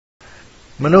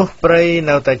มนุษย์เปรย์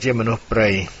នៅតែជាមនុស្សព្រៃ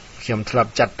ខ្ញុំធ្លា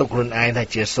ប់ចាត់ទុកខ្លួនឯងថា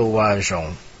ជាសូវ៉ាហ្សង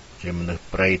ជាមនុស្ស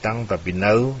ព្រៃតាំងតែពី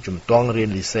នៅជំទង់រៀន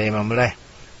លីសេមកម្លេះ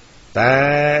តែ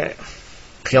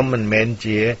ខ្ញុំមិនមែន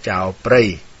ជាចៅព្រៃ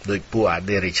ដោយពួកអ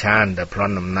ដេរិឆានដែលប្ល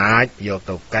ន់អំណាចយក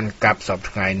ទៅកាន់កាប់សព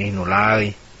ថ្ងៃនេះនោះឡើយ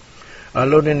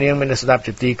លោកនាងមានស្ដាប់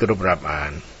ជាទីគោរពរាប់អា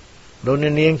នលោក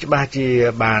នាងច្បាស់ជា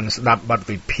បានស្ដាប់បទ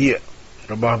វិភាគ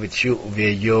របស់វិទ្យុ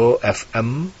VO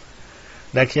FM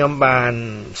ដែលខ្ញុំបាន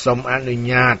សូមអនុញ្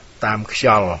ញាតតាមខ្យ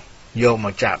ល់យកម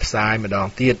កចាក់ផ្សាយម្ដង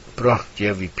ទៀតព្រោះជា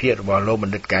វិភាគរបស់លោកប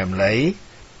ណ្ឌិតកែមលី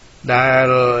ដែល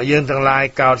យើងទាំងឡាយ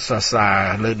កោតសរសើរ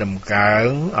លើដំកើង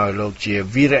ឲ្យលោកជា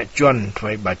វីរជនថ្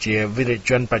មីបើជាវីរ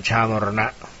ជនប្រឆាមរណៈ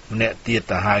ម្នាក់ទៀត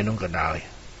ទៅហើយនោះក៏ដោយ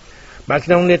បាទ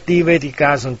ក្នុងនេតិវេទិ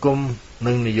កាសង្គម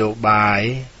និងនយោបាយ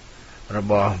រ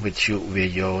បស់វិទ្យុ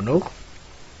VO នោះ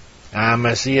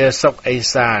ម៉ាស៊ីសុកអេ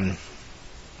សាន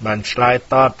បានឆ្លើយ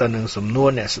តបទៅនឹងសំណួរ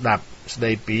អ្នកស្ដាប់ស្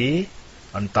ដីពី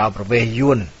អន្តោប្រវេសន៍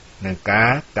យួននឹងកា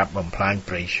រកាប់បំផ្លាញ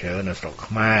ព្រៃឈើនៅស្រុក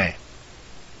ខ្មែរ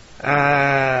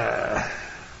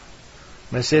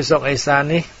ម៉ាស៊ីសុកអេសាន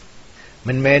នេះ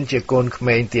មិនមែនជាកូនក្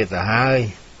មេងទៀតទៅហើយ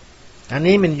អា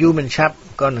នេះមិនយូរមិនឆាប់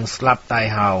ក៏នឹងស្លាប់តៃ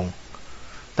ហោង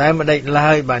តែមិនដេច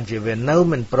ឡើយបានជាវានៅ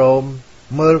មិនព្រម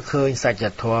មើលឃើញសច្ច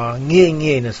ធម៌ងា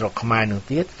យនៅស្រុកខ្មែរនោះ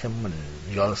ទៀតខ្ញុំមិន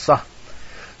យល់សោះ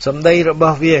សម្ដីរប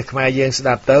ស់វាខ្មែរយើងស្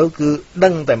ដាប់ទៅគឺដឹ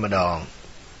ងតែម្ដង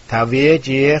ថាវា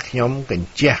ជាខ្ញុំកញ្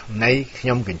ជះនៃខ្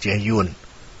ញុំកញ្ជះយួន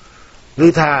ឬ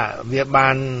ថាវាបា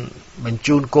នបញ្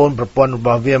ជូនកូនប្រពន្ធរប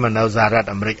ស់វាមកនៅសហរដ្ឋ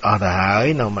អាមេរិកអស់ទៅហើយ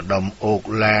នៅម្ដុំអូក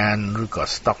ឡែនឬក៏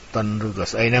ស្តុកតុនឬក៏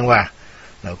ស្អីហ្នឹងបាទ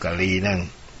នៅកាលីហ្នឹង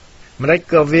ម្ដេច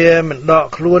ក៏វាមិនដក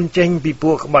ខ្លួនចេញពី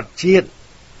ពួកក្បត់ជាតិ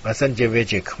បើសិនជាវា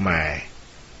ជាខ្មែរ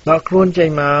ដកខ្លួនចេញ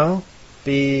មក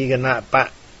ពីគណៈបក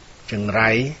ចង្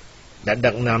រៃដែល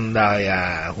ដឹកនាំដោយ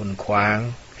ហ៊ុនខ្វាង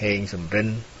ហេងសំរិន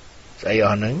ស្អីអ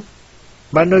ស់ហ្នឹង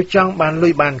បាននៅចង់បានលុ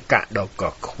យបានកាក់ដល់ក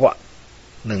ខ្វក់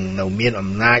នឹងនៅមានអំ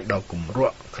ណាចដល់គម្រ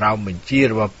ក់ក្រោមបញ្ជា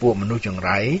របស់ពួកមនុស្សចង្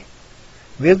រៃ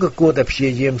វាក៏គួរតែព្យា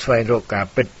យាមស្វែងរកការ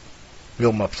ពិតយ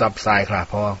កមកផ្សព្វផ្សាយខ្លះ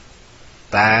ផង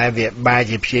តែវាបែរ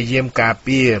ជាព្យាយាមការ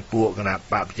ពារពួកគណៈ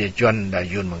បកប្រជាជនដែល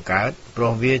យួនបង្កើតព្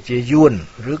រោះវាជាយួន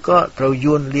ឬក៏ត្រូវ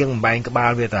យួនលៀងបំបែងក្បា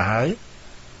លវាទៅហើយ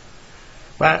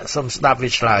បាទសូមស្ដាប់វា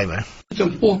ឆ្លើយមក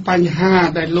ចំពោះបញ្ហា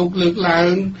ដែលលោកលើកឡើ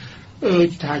ង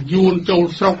ថាយួនចូល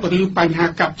ស្រុកឬបញ្ហា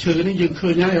កាប់ឈើនេះយើងឃើ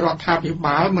ញហើយរដ្ឋាភិ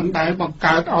បាលមិនដែលបង្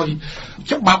កើតឲ្យ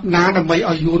ច្បាប់ណាដើម្បី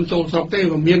ឲ្យយួនចូលស្រុកទេ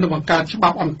វាមានតែបង្កើតច្បា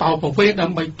ប់អន្តោប្រវេសន៍ដើ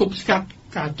ម្បីទប់ស្កាត់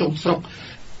ការចូលស្រុក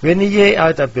វានិយាយឲ្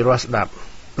យតែពីរោះស្ដាប់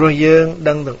ព្រោះយើង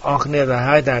ដឹងទាំងអស់គ្នាទៅ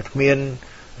ហើយថាគ្មាន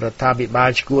រដ្ឋាភិបាល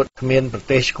ឈួតគ្មានប្រ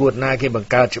ទេសឈួតណាគេប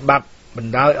ង្កើតច្បាប់ប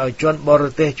ណ្ដោយឲ្យជនបរ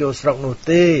ទេសចូលស្រុកនោះ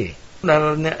ទេដែល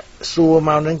អ្នកសួរម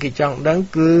កនឹងគេចង់ដឹង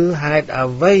គឺហេតុ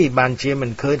អ្វីបានជាមិ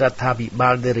នឃើញរដ្ឋាភិបា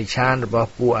លដេរិឆានរបស់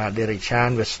ពួកអដេរិឆាន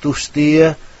វាស្ទុះស្ទា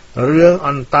រឿងអ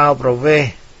ន្តោប្រវេស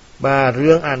ន៍បាទ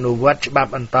រឿងអនុវត្តច្បា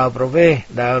ប់អន្តោប្រវេសន៍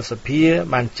ដែលសភា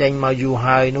បានចេញមកយូរ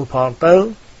ហើយនោះផងទៅ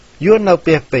យួននៅ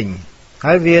ពាសពេញ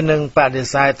ហើយវានឹងបដិ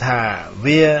សេធថា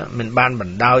វាមិនបានប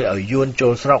ណ្ដោយឲ្យយួនចូ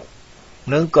លស្រុក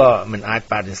នឹងក៏មិនអាច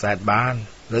បដិសេធបាន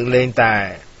លើកលែងតែ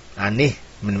អានេះ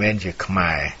មិនមែនជាខ្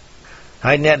មែរ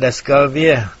ហើយអ្នកដែលស្គាល់វា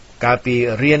កាលពី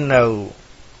រៀននៅ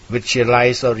វិទ្យាល័យ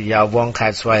សូរិយាវង្សខេ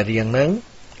ត្តស្វាយរៀងនឹង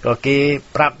ក៏គេ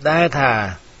ប្រាប់ដែរថា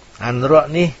អនុរដ្ឋ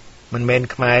នេះមិនមែន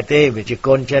ខ្មែរទេវាជា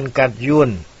កូនចិនកាត់យួន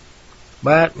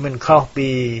បាទមិនខុសពី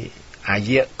អា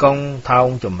យៈកុងថោង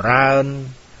ចម្រើន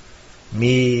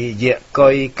មីយៈកុ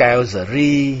យកែវសេ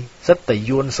រីសិតតែ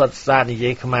យួនសុតសានិយា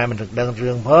យខ្មែរមិនដឹង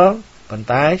រឿងផងប៉ុន្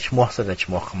តែឈ្មោះសិតតែឈ្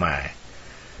មោះខ្មែរ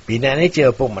ពីអ្នកនេះជា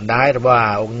ឪពុកម្ដាយរបស់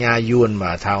អង្គញាយួនម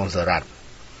កថោងសរ៉ាត់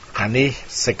អានេះ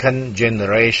second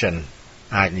generation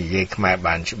អាចនិយាយខ្មែរ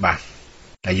បានច្បាស់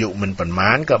អាយុមិនប៉ុន្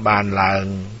មានក៏បានឡើង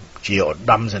ជាឧត្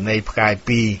តមសេនីយ៍ផ្កាយ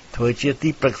2ធ្វើជាទី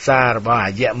ប្រឹក្សារបស់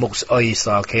អាយៈមុខស្អុយស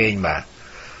ខេងបាទ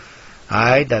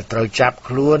ហើយដែលត្រូវចាប់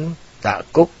ខ្លួនដាក់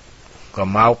គុកក៏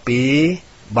មកពី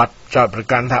បទចោទប្រ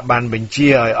កាន់ថាបានបញ្ជា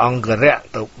ឲ្យអង្គរៈ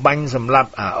ទៅបាញ់សម្លា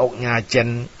ប់អុកញ៉ាចិន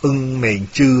អ៊ឹងមេង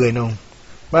ជឿឯនោះ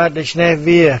បាទដូច្នេះ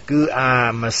វាគឺ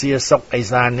ម៉ាស៊ីសុកអេ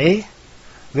សាននេះ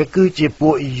វាគឺជាពួ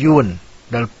កយួន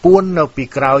ដែលពួននៅពី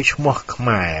ក្រោយឈ្មោះខ្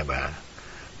មែរបាទ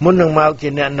មុននឹងមកជា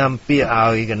អ្នកនាំពាក្យ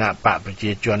ឲ្យគណៈបកប្រជា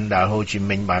ជនដែលហូជី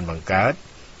មិញបានបង្កើត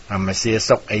ម៉ាស៊ី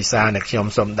សុកអេសានដែលខ្ញុំ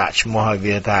សូមដាក់ឈ្មោះឲ្យ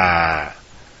វាថា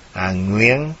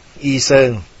ងឿងអ៊ីសើ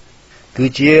ងគឺ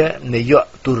ជានាយក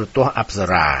ទូរទស្សន៍អប្ស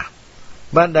រា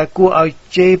បានដែលគួរឲ្យ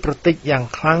ជេរប្រតិចយ៉ាង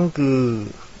ខ្លាំងគឺ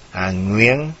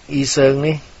ងឿងអ៊ីសើង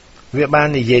នេះវាបាន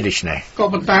និយាយដូចនេះក៏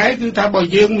ប៉ុន្តែគឺថាបើ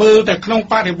យើងមើលតែក្នុង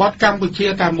បរិបទកម្ពុជា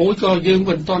តែមួយក៏យើង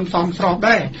មិនទាន់សមស្រប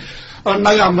ដែរ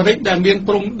នៅអាមេរិកដែលមាន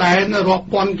ព្រំដែនរាប់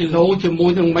ពាន់គីឡូជាមួ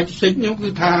យនឹងមិចស៊ីកនោះគឺ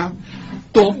ថា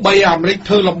ទោះបីអាមេរិក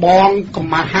ធ្វើលបងកំ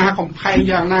មហាកំផែង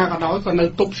យ៉ាងណាក៏ដោយក៏នៅ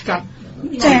ទប់ស្កាត់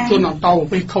ជនអន្តោប្រ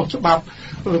វេសន៍ខុសច្បាប់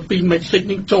ពីមេក្សិក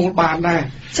នឹងចូលបានដែរ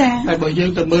តែបើយើ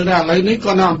ងទៅមើលដល់ឥឡូវនេះ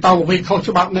ក៏នៅអន្តោប្រវេសន៍ខុស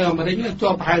ច្បាប់នៅអាមេរិកជា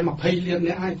ប់ប្រហែល20លាន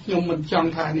នាក់ហើយខ្ញុំមិនចង់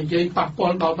ថានិយាយប៉ះពា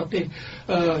ល់ដល់ប្រទេស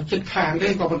ជិតខាងទេ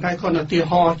ក៏ប៉ុន្តែគាត់នៅទី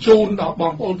ហោជូនដល់ប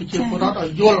ងប្អូនប្រជាពលរដ្ឋឲ្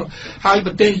យយល់ហើយ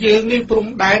ប្រទេសយើងនេះព្រំ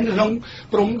ដែនក្នុង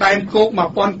ព្រំដែនគោក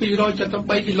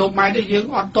1273គីឡូម៉ែត្រនេះយើង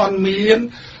អត់ទាន់មាន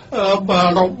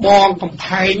របងកំ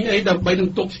ផែងអីដើម្បីនឹង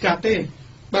ទប់ស្កាត់ទេ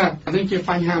បាទនេះជា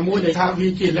បញ្ហាមួយដែលថាវា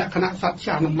ជាលក្ខណៈសត្វ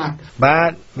ចាស់នឹងមកបា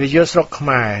ទវាយកស្រុកខ្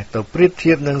មែរទៅប្រៀប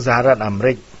ធៀបនឹងសហរដ្ឋអាមេ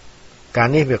រិកការ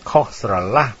នេះវាខុសស្រ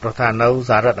ឡះព្រោះថានៅ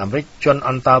សហរដ្ឋអាមេរិកជន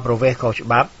អន្តោប្រវេសន៍ខុសច្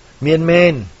បាប់មានមែ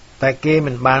នតែគេ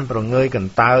មិនបានប្រងើយក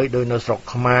ន្តើយដោយនៅស្រុក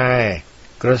ខ្មែរ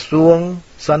ក្រសួង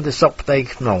សន្តិសុខផ្ទៃ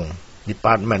ក្នុង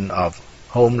Department of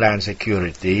Homeland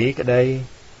Security ក្តី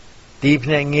ទីភ្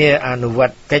នាក់ងារអនុវ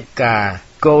ត្តកិច្ចការ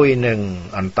គយនឹង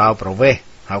អន្តោប្រវេសន៍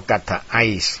ហៅកាត់ថា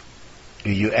ICE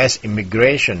US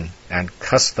Immigration and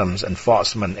Customs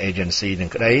Enforcement Agency នឹង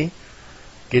ក្តី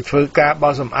គេធ្វើការបោ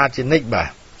សសម្អាតជានិច្ចបាទ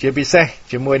ជាពិសេស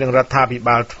ជាមួយនឹងរដ្ឋាភិ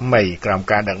បាលថ្មីក្រោម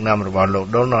ការដឹកនាំរបស់លោក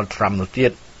Donald Trump នោះទៀ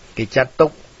តគេចាត់ទុ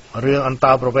ករឿងអន្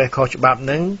តោប្រវេសន៍ខុសច្បាប់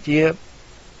នឹងជា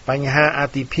បញ្ហាអា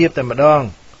ទិភាពតែម្ដង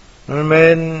មិនមែ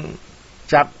ន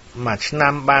ចាប់មួយឆ្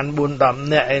នាំបាន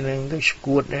4-10នាក់អីហ្នឹងទៅ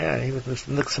ឈួតនេះ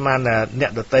នឹកស្មានថាអ្ន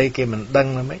កដតីគេមិនដឹង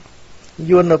ហ្មង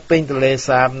យួននៅពេញទន្លេ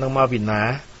សាបនឹងមកពីណា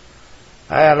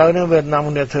ហើយឥឡូវនេះវៀតណាម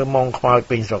នេះធ្វើម៉ងខ្មោច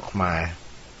ពេញស្រុកខ្មែរ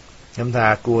ខ្ញុំថា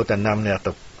គួរតែនាំអ្នក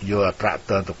ទៅយកត្រាក់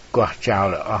ទ័រទៅកោះចោល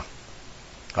ឲ្យអស់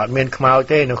គាត់មានខ្មោច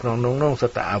ទេនៅក្នុងនោះសុ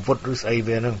ទ្ធតែអាវុធឬស្អី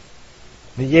វាហ្នឹង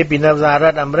និយាយពីនៅសហរ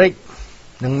ដ្ឋអាមេរិក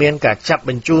នឹងមានការចាប់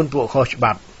បញ្ជូនពួកខុសច្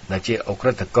បាប់ដែលជាអក្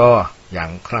រិតករយ៉ាង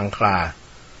ខ្លាំងក្លា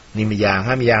នេះម្យ៉ាង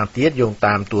ហើយម្យ៉ាងទៀតយោង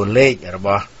តាមតួលេខរប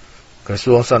ស់ក្រ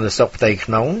សួងសន្តិសុខផ្ទៃ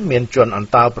ក្នុងមានជនអន្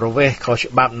តោប្រវេសន៍ខុស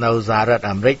ច្បាប់នៅសហរដ្ឋ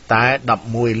អាមេរិកតែ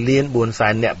11លាន4សែ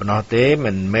ននាក់ប៉ុណ្ណោះទេ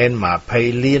មិនមែន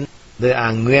20លានដោយអា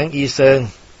ងងៀងអ៊ីសើង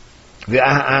វា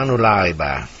អះអាងនោះឡើយ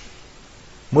បាទ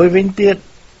មួយវិញទៀត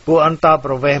ពួកអន្តោ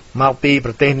ប្រវេសន៍មកពី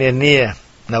ប្រទេសនានា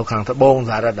នៅខាងត្បូង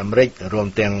សហរដ្ឋអាមេរិករួម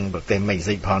ទាំងប្រទេសមិច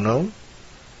ស៊ិកផងនោះ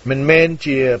មិនមែន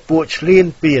ជាពួកឈ្លាន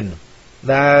ពាន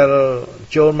ដែល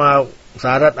ចូលមកស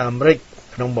ហរដ្ឋអាមេរិក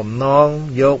ក្នុងបំណង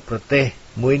យកប្រទេស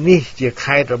មួយនេះជា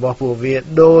ខេត្តរបស់ពួកវា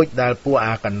ដូចដែលពួក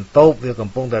អាកន្តោបវាកំ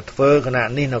ពុងតែធ្វើគណៈ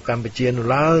នេះនៅកម្ពុជានោះ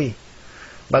ឡើយ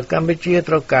បើកម្ពុជា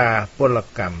ត្រូវការពល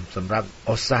កម្មសម្រាប់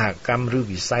ឧស្សាហកម្មឬ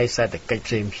វិស័យសេដ្ឋកិច្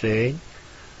ចផ្សេងៗ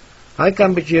ហើយក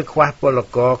ម្ពុជាខ្វះពល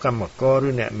ករកម្មករឬ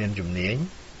អ្នកមានជំនាញ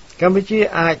កម្ពុជា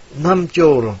អាចនាំ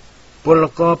ចូលពល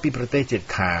ករពីប្រទេសជិត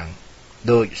ខាង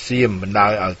ដូចសៀមបណ្ដោ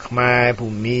យឲ្យខ្មែរភូ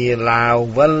មាឡាវ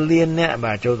វិលលានអ្នក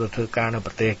បាទចូលទៅធ្វើការនៅ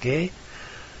ប្រទេសគេ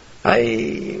ហើយ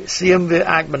សៀមវា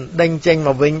អាចបណ្ដេញចេញម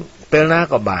កវិញពេលណា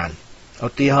ក៏បានឧ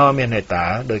ទាហរណ៍មានហេតុតា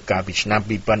ដោយកាលពីឆ្នាំ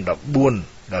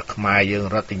2014ដែលខ្មែរយើង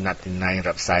រត់ទីណាត់ទីណៃ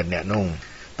រាប់សែនអ្នកនោះ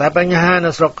តែបញ្ហា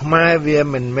នៅស្រុកខ្មែរវា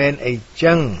មិនមែនអី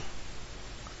ចឹង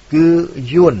គឺ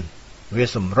យួនវា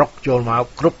សម្រុកចូលមក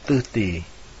គ្រប់ទិសទី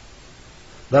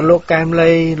ដល់លោកកែម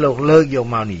លីលោកលើកយក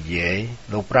មកនិយាយ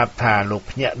លោកប្រាប់ថាលោក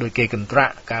ភ្ញាក់ដោយគេកន្ត្រា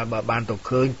ក់កាលបើបានទៅ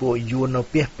ឃើញពួកយួននៅ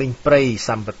ពាសពេញព្រៃស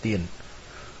ម្បទាន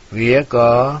វា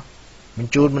ក៏ប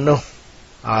ញ្ជូនមនុស្ស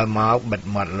ឲ្យមកបិទ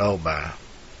មាត់លោកបាទ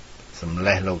សម្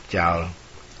លេះលោកចោល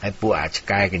ហើយពួកអាឆ្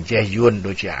កែកញ្ចេះយួន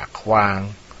ដូចជាអាខ្វាង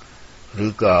ឬ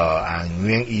ក៏អា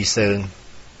ងៀងអ៊ីសើង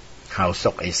ហៅ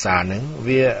សុកអេសាហ្នឹង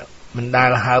វាមិនដែ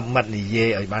លហើបមាត់និយាយ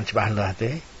ឲ្យបានច្បាស់លាស់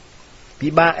ទេពិ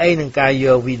បាកអីនឹងការយ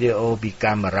កវីដេអូពី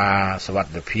កាមេរ៉ាសុវ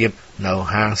ត្ថិភាពនៅ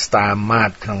ហាង Star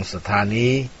Mart ក្នុងស្ថានី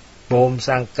យ៍បូមស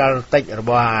ង្កលតិចរ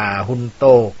បស់អាហ៊ុន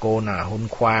តូកូនអាហ៊ុន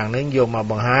ខ្វាងនឹងយកមក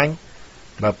បង្ហាញ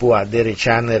បើពួកអាដេរិ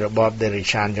ឆាននៃរបបដេរិ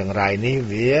ឆានចង្រៃនេះ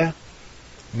វា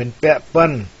មិនពាក់ព័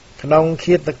ន្ធក្នុង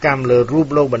ឃាតកម្មលើរូប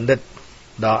លោកបណ្ឌិត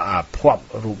ដល់អាភ័ព្វ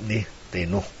រូបនេះទេ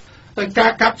នោះតែកា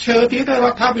រកាប់ឈើទៀតរ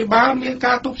ដ្ឋាភិបាលមាន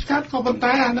ការទប់ស្កាត់ក៏ប៉ុន្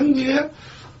តែអានឹងវា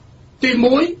ទី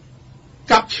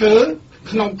1កាប់ឈើ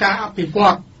ក្នុងការអភិវ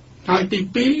ឌ្ឍហើយទី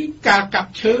2ការកា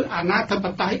ប់ឈើអនាធិប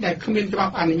តេយ្យដែលគ្មានច្បា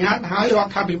ប់អនុញ្ញាតហើយរ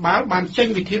ដ្ឋាភិបាលបានចេញ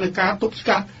វិធានការទប់ស្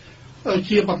កាត់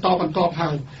ជាបន្ត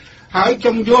ហើយខ្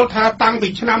ញុំយល់ថាតាំងពី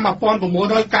ឆ្នាំ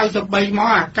1993មក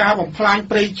អាការបំផ្លាញ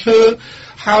ព្រៃឈើ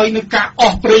ហើយនឹងការអ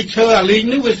ស់ព្រៃឈើអាលីង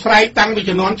នេះវាស្រែកតាំងពី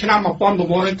ជំនាន់ឆ្នាំ1993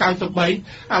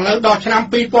ឥឡូវដល់ឆ្នាំ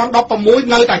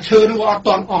2016នៅតែឈើនោះអត់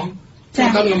ទាន់អស់ចា៎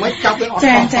ដល់មិនចាប់វាអត់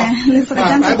ចា៎លើស្ដាប់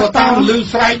តែតាមលឺ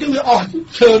ស្រែកទៅវាអស់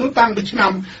ឈើនោះតាំងពីឆ្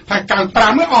នាំ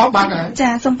95មកអស់បាត់ហើយ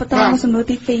ចា៎សូមបន្តមកសំណួរ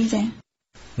ទី2ចា៎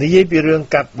និយាយពីរឿង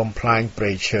កាប់បំផ្លាញព្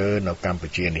រៃឈើនៅកម្ពុ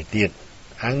ជានេះទៀត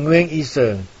អាងងៀងអ៊ីសើ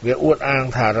ងវាអួតអាង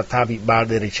ថារដ្ឋាភិបាល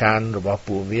ដេរិឆានរបស់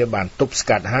ពួកវាបានទប់ស្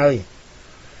កាត់ហើយ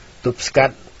ទប់ស្កា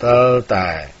ត់តែ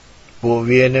ពួក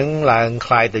វានឹងឡើងค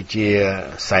ล้ายទៅជា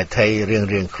สายថៃរៀ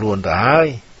ងខ្លួនទៅហើយ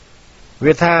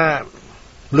វាថា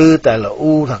លឺតែ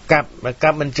លូថាកា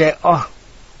ប់មិនចេះអស់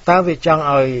តើវាចង់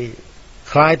ឲ្យ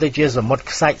คล้ายទៅជាសមុទ្រ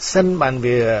ខ្សាច់សិនបាន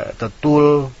វាទទួល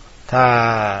ថា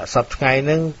សប្តាហ៍ថ្ងៃ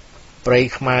នឹងព្រៃ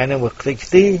ខ្មែរនឹងវាខ្ទេច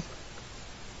ខ្ទី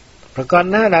ប្រកាស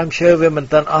ណាដើមឈើវាមិន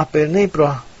ទាន់អស់ពេលនេះព្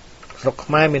រោះស្រុកខ្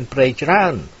មែរមានព្រៃច្រើ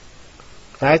ន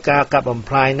តែការកាប់បំ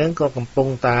ផ្លាញនឹងក៏កំពុង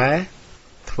តែ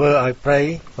ធ្វើឲ្យព្រៃ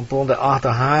កំពុងតែអស់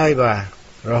ទៅហើយបាទ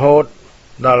រហូត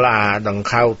ដល់ដង្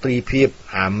ខៅត្រីភាព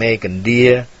អាមេកណ្ដៀ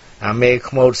អាមេ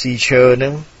ខ្មោចស៊ីឈើនឹ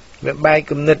ងវាបែក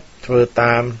គំនិតធ្វើ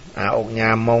តាមអាអុក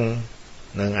ញ៉ាម៉ុង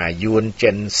និងអាយួន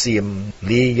ចិនសៀម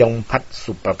លីយ៉ុងផាត់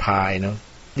ស៊ុបប្រផាយនោះ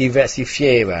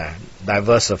diversify បាទ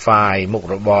diversify មុខ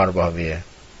របររបស់វា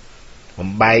បំ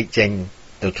បែកចេញ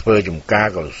ទៅធ្វើចំការ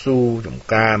កៅស៊ូចំ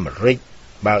ការម្រេច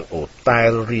បើកអូតែល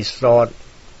រីសត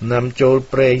នាំចូល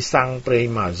ប្រេងសាំងប្រេង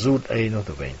ម៉ាស៊ូតអីនោះ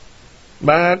ទៅវិញ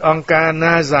បាទអង្គការ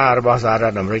NASA របស់សហរ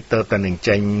ដ្ឋអាមេរិកទៅតែនឹង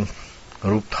ចេញ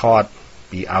រូបថត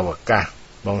ពីអវកាស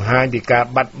បង្ហាញពីការ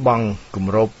បាត់បង់គ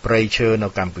ម្របព្រៃឈើនៅ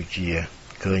កម្ពុជា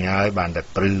ឃើញហើយបានតែ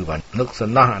ព្រឺបាននឹកសំ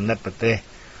ណោះអាណិតប្រទេស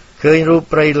ឃើញរូប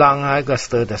ព្រៃឡង់ហើយក៏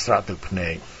ស្ទើរតែស្រក់ទឹកភ្នែ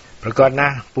កប្រកាសណា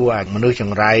ស់ពួកមនុស្សច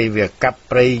ង្រៃវាកាប់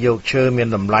ព្រៃយកឈើមាន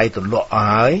តម្លៃទៅលក់អស់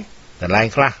ហើយកន្លែង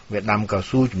ខ្លះវាដាំកៅ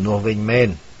ស៊ូជំនួសវិញមែន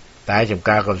តែចំ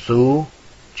ការកៅស៊ូ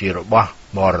ជារបស់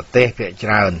បរទេសភាគច្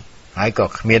រើនហើយក៏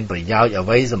គ្មានប្រយោជន៍អ្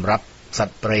វីសម្រាប់ស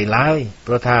ត្វព្រៃឡើយ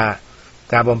ព្រោះថា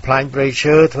ការបំផ្លាញព្រៃ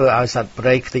ឈើធ្វើឲ្យសត្វព្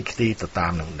រៃខ្ទេចខ្ទីទៅតា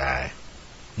មនឹងដែរ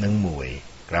នឹងមួយ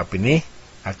ក្រៅពីនេះ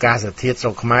អាកាសធាតុស្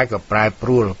រុកខ្មែរក៏ប្រែប្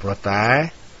រួលព្រោះតែ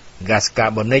ហ្គាសកា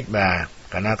បូនិកបាទ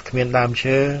កាលណាគ្មានដើម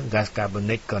ឈើហ្គាសកាបូ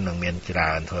និកក៏នឹងមានច្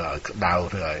រើនធ្វើឲ្យក្តៅ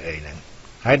ធ្វើឲ្យអីហ្នឹង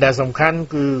ហើយដែលសំខាន់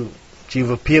គឺជី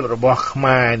វភាពរបស់ខ្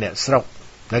មែរអ្នកស្រុក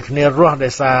នៅគ្នារស់ដោ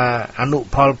យសារអនុ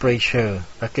ផលព្រៃឈើ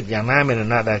តែគិតយ៉ាងណាមាន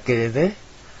ណាដែលគេទេ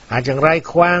អាចចង្រៃ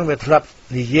ខ្វាងវាធ្លាប់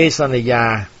និយាយសន្យា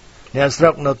អ្នកស្រុ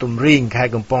កនៅទំរៀងខេត្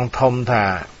តកំពង់ធំថា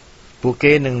ពួក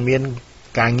គេនឹងមាន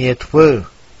ការងារធ្វើ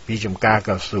ពីចំការ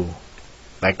កៅស៊ូ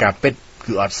តែការពិត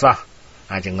គឺអត់សោះ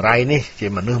អាចចង្រៃនេះជា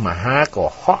មនុស្សមហាកុ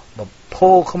ហកបំផោ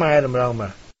ខ្មែរតម្រងម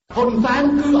កហ៊ុនសែន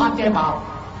គឺអត់ចេះបោក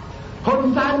ហ៊ុន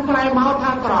សែនប្រែមក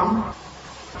ថាក្រំ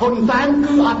ហ៊ុនសែន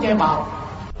គឺអត់ចេះបោក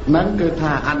នឹងគឺ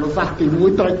ថាអនុសាសន៍ទី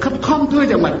1ត្រូវខិតខំធ្វើ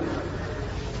យ៉ាងម៉េច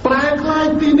ប្រែក្លាយ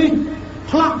ទីនេះ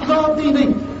ផ្លាស់ប្ដូរទីនេះ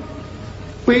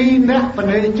ពីអ្នកប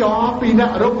ណិចរពីអ្ន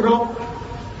ករុករក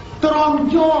ត្រង់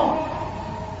ចរ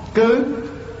គឺ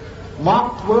មក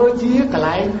ធ្វើជាកន្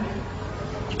លែង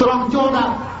ត្រង់ចរដា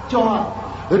ក់ច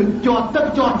រទឹក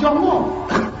ចរចុងមក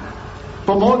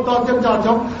ប្រមូលតទឹកចរ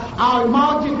ចុងឲ្យម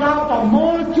កជាការប្រមូ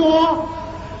លចរ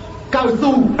កៅ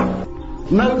ស៊ូ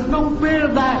នៅក្នុងពេល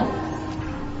ដែល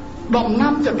ដំ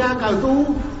ណាំចការកៅស៊ូ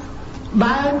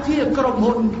ដែលជាក្រុម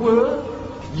ហ៊ុនធ្វើ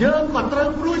យើងក៏ត្រូវ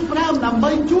ព្រួយផ្ដើមដើម្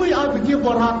បីជួយឲ្យប្រជាព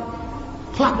លរដ្ឋ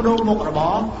ផ្លាស់ប្ដូរមុខរប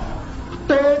រ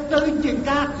ទៅជា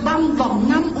ការដាំដំ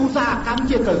ណាំឧស្សាហកម្ម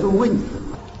ជាកៅស៊ូវិញ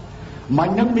មិន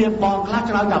នឹងមានបងខ្លះ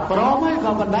ច្រើនតែព្រមហើយ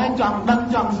ក៏បណ្ដែងចង់ដឹង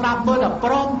ចង់ស្ដាប់មើលតែ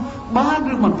ព្រមបាន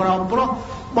ឬមិនព្រមព្រោះ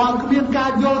បើគ្មានកា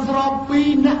រយល់ស្របពី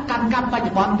អ្នកកាន់កាប់បច្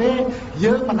ចុប្បន្នទេ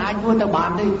យើងមិនអាចធ្វើទៅបា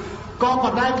នទេក៏ប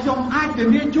ណ្ដែងខ្ញុំអាចធា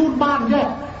នាជូនបានទេ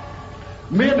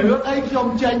មានរឿងអីខ្ញុំ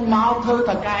ចេញមកធ្វើ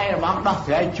តកែរបស់ដោះ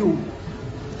ស្រាយជូន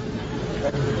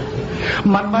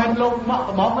មិនមែនលោកមក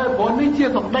កំងទេព្រោះនេះជា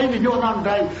សម្ដីនាយករដ្ឋមន្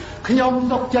ត្រីខ្ញុំ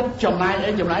សុខចិត្តចំណាយ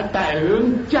តែរឿង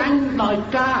ចាញ់ដោយ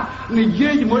ការនិយា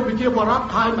យជាមួយប្រជាពលរដ្ឋ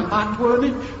ហើយមិនបានធ្វើ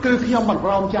នេះគឺខ្ញុំមិន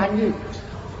ព្រមចាញ់ទេ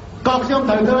ក៏ខ្ញុំ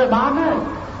ត្រូវធ្វើឲ្យបានដែរ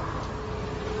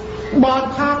បើ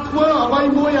ថាធ្វើអ្វី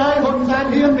មួយហើយហ៊ុនសែន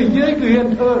ហ៊ាននិយាយគឺហ៊ាន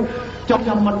ធ្វើចុះខ្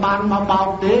ញុំមិនបានមកបោក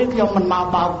ទេខ្ញុំមិនមក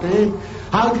បោកទេ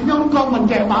ហើយខ្ញុំក៏មិន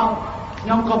ចេះបោក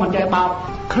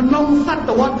ក្នុងសត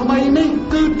វត្សថ្មីនេះ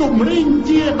គឺទំរីង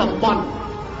ជាតំបន់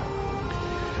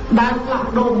ដែលផ្លាស់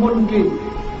ប្ដូរមុនគេ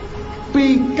ពី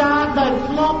ការដែល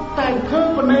ធ្លាប់តែធ្វើ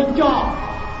បណិចរ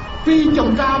ពីចំ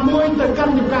ការមួយទៅកា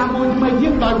ន់ចំការមួយថ្មីទៀ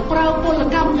តដោយប្រើពល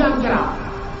កម្មយ៉ាងច្រើន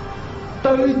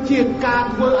ទៅជាការ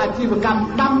ធ្វើអាជីវកម្ម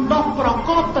ដាំដុះប្រក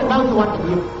បទៅដោយសុវត្ថិ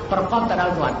ភាព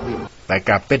តែ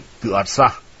ការពិតគឺអត់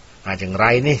សោះអាចចង្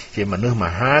រៃនេះជាមនុស្សម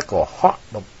ហាកុហក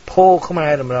បំផោខ្មែ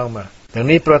រតម្រងមកទាំង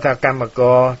នេះព្រោះថាកម្មក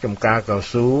រចំការកៅ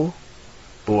ស៊ូ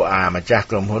ពួកម្ចាស់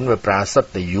ក្រុមហ៊ុនវាប្រើសិ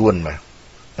ទ្ធិយួនមក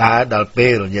តើដល់ពេ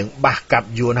លយើងបះកាប់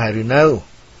យួនហើយឬនៅ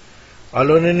អរ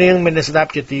លោកនាងមានស្ដាប់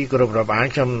ជាទីគោរពរាប់អាន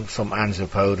ខ្ញុំសូមអានសៀវ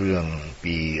ភៅរឿង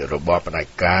ពីរបបផ្ដា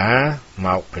ច់ការម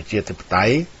កប្រជាធិបតេ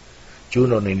យ្យជូន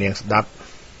លោកនាងស្ដាប់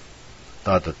ត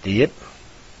ទៅទៀត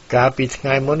កាលពីថ្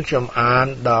ងៃមុនខ្ញុំអាន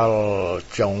ដល់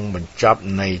ចុងបញ្ចប់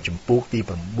នៃជំពូកទី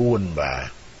9បា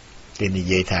ទគេនិ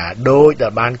យាយថាដោយដែ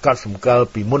លបានកត់សម្គាល់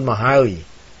ពីមុនមកហើយ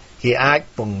គេអាច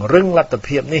ពង្រឹងលទ្ធ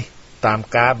ភាពនេះ តាម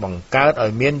ការបង្កើតឲ្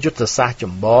យមានយុទ្ធសាស្ត្រច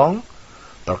ម្បង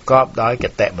ប្រកបដោយគ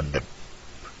តិបណ្ឌិត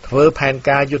ធ្វើផែន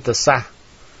ការយុទ្ធសាស្ត្រ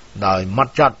ដោយម៉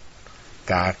ត់ចត់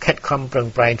ការខិតខំប្រឹង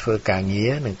ប្រែងធ្វើការងា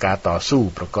រនិងការតស៊ូ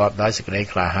ប្រកបដោយសេចក្តី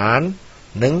ក្លាហាន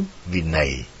និងវិន័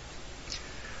យ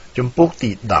ជំពូក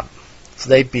ទី10ស្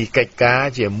តីពីកិច្ចការ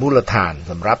ជាមូលដ្ឋាន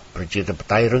សម្រាប់ប្រជាធិប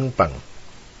តេយ្យរឹងប៉ឹង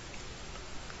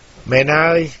មែនហើ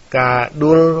យការ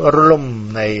ដួលរលំ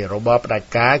នៃរបបផ្ដាច់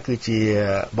ការគឺជា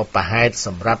បុព្វហេតុស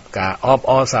ម្រាប់ការអប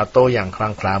អរសាទរយ៉ាងខ្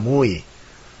លាំងក្លាមួយ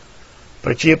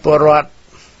ប្រជាពលរដ្ឋ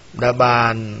ដែលបា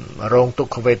នរងទុ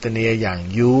ក្ខវេទនាយ៉ាង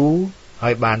យូរហើ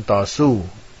យបានតស៊ូ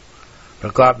ប្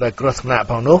រកបដោយគ្រោះថ្នាក់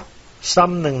ផងនោះស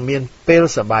មនឹងមានពេល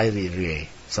សប្បាយរីករាយ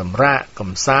សម្រាក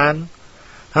កំសាន្ត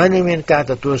ហើយនឹងមានការ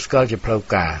ទទួលស្គាល់ជាផ្លូវ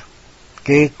ការ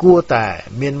គេគួរតែ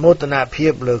មានមោទនភា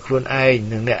ពលើខ្លួនឯង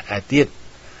និងអ្នកឯទៀត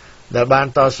ដែលបាន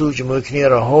តស៊ូជាមួយគ្នា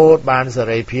រហូតបានសេ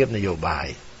រីភាពនយោបាយ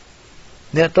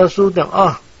អ្នកតស៊ូទាំងអ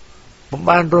ស់ពុំ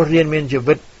បានរស់រានមានជី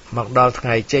វិតមកដល់ថ្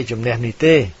ងៃជ័យជំនះនេះ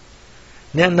ទេ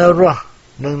អ្នកនៅរស់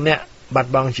និងអ្នកបា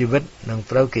ត់បង់ជីវិតនឹង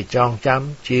ត្រូវគេចងចាំ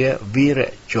ជាវីរ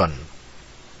ជន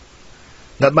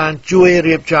ដែលបានជួយ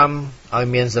រៀបចំឲ្យ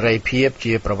មានសេរីភាព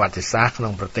ជាប្រវត្តិសាស្ត្រក្នុ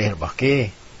ងប្រទេសរបស់គេ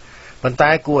ប៉ុន្តែ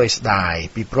គួរឲ្យស្ដាយ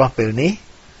ពីព្រោះពេលនេះ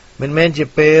មិនមែនជា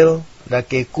ពេលដែល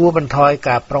គេគួរបន្ថយ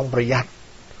ការប្រុងប្រយ័ត្ន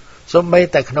សូម្បី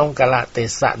តែក្នុងកាលៈទេ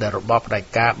សៈដែលរបបផ្ដាច់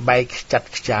ការបែកខ្ចាត់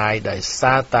ខ្ចាយដោយ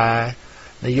សារតែ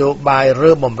នយោបាយ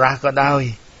រើបំរាស់ក៏ដោយ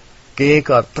គេ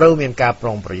ក៏ត្រូវមានការប្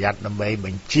រុងប្រយ័ត្នដើម្បីប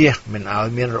ញ្ជៀសមិនឲ្យ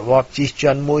មានរបបជិះ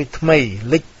ជាន់មួយថ្មី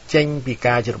លេចចេញពី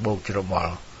ការច្របូកច្រប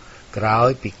ល់ក្រោយ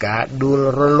ពីការដួល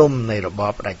រលំនៃរប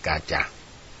បផ្ដាច់ការចាស់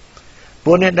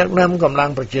ពួកអ្នកដឹកនាំកម្លាំ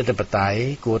ងប្រជាធិបតេយ្យ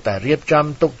គួរតែរៀបចំ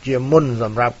ទុកជាមុនស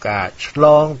ម្រាប់ការឆ្ល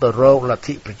ងទៅរកលទ្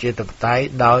ធិប្រជាធិបតេយ្យ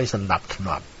ដោយសណ្ដាប់ធ្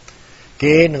នាប់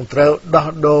គេនឹងត្រូវដោះ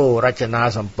ដូររចនា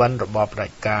សម្ព័ន្ធរបបផ្ដា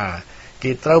ច់ការ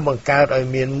គេត្រូវបង្កើតឲ្យ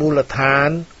មានមូលដ្ឋាន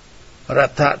រ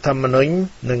ដ្ឋធម្មនុញ្ញ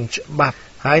និងច្បាប់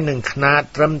ហើយនឹងຂະຫນາດ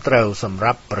ត្រឹមត្រូវសម្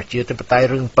រាប់ប្រជាធិបតេយ្យ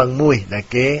រឹងប៉ឹងមួយដែល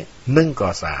គេនឹងក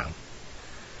សាង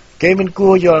គេមិនគួ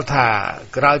រយល់ថា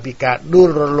ក្រោយពីការដួល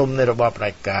រលំនៃរបបផ្ដា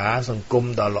ច់ការសង្គម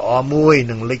ដ៏ល្អមួយ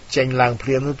នឹងលេចចេញឡើងភ្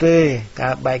លាមនោះទេកា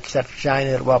របែកខ្ចាត់ខ្ចាយ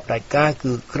នៃរបបផ្ដាច់ការ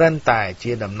គឺគ្រាន់តែ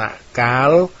ជាដំណាក់កា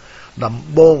លដំ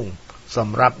បូងស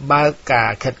ម្រាប់បើកកា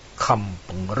រខិតខំព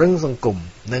ង្រឹងសង្គម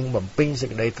និងបំពេញសេច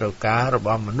ក្តីត្រូវការរប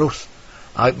ស់មនុស្ស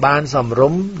ឲ្យបានសមរ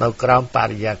ម្យនៅក្រោមប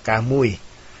រិយាកាសមួយ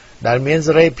ដែលមាន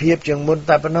សេរីភាពជាងមុន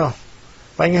តែប៉ុណ្ណោះ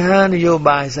បញ្ហានយោ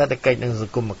បាយសេដ្ឋកិច្ចនិងស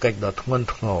ង្គមគិច្ចដ៏ធ្ងន់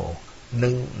ធ្ងរនឹ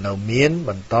ងនៅមានប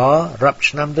ន្តរាប់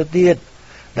ឆ្នាំទៅទៀត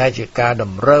ដែលជាការត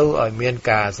ម្រូវឲ្យមាន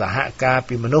ការសហការ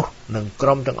ពីមនុស្សនិងក្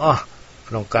រុមទាំងអស់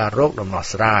ក្នុងការរកដំណោះ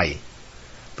ស្រាយ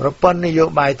ប្រព័ន្ធនយោ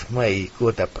បាយថ្មីគួ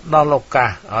រតែផ្ដល់ឱកាស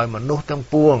ឲ្យមនុស្សទាំង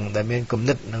ពួងដែលមានគំ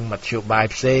និតនិងមធ្យោបាយ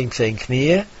ផ្សេងគ្នា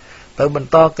ទៅបន្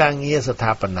តការងារស្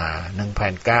ថាបនានិងផែ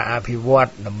នការអភិវឌ្ឍ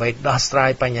ដើម្បីដោះស្រា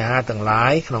យបញ្ហាទាំងឡា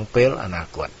យក្នុងពេលអនា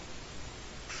គត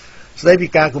ស្ដីពី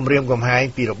ការគម្រាមកំហែង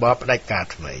ពីរបបផ្ដាច់ការ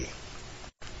ថ្មី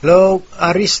លោក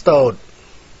Aristotle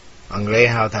អង់គ្លេស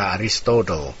ហៅថា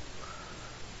Aristotle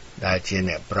ដែលជា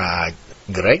អ្នកប្រាជ្ញ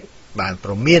ក្រិកបាន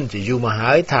ប្រមានជាយូរមក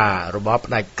ហើយថារបប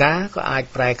ផ្ដាច់ការក៏អាច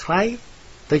ប្រែក្លាយ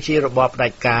ទៅជារបបផ្ដា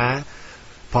ច់ការ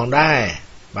ផងដែរ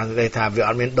បាននិយាយថាវាអ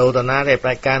ត់មានដូរទៅណាទេផ្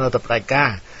ដាច់ការនៅតែផ្ដាច់កា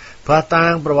រព្រោះតាំ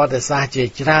ងប្រវត្តិសាស្ត្រជា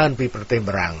ច្រើនពីប្រទេស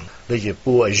បារាំងដូចជា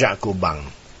ពួក Jacobin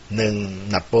និង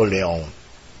Napoleon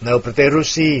នៅប្រទេសរុ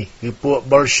ស្ស៊ីគឺពួក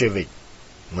Bolshevik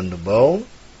មុនដំបូង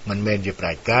មិនមែនជាផ្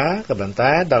ដាច់ការក៏ប៉ុន្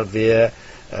តែដល់វា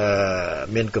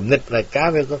មានគំនិតផ្ដាច់ការ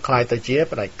វាក៏คล้ายទៅជា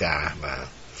ផ្ដាច់ការបាទ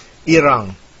អ៊ីរ៉ង់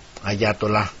អាយ៉ាតូ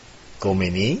ឡាកូមេ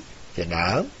នីជា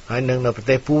ដើមហើយនៅប្រ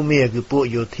ទេសភូមាគឺពួក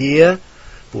យោធា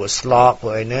ពួកស្លកពួ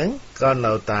កអីហ្នឹងក៏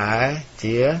នៅតែ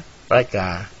ជាផ្ដាច់កា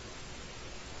រ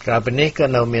ក្រៅពីនេះក៏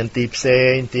នៅមានទីផ្សេ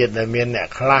ងទៀតដែលមានអ្នក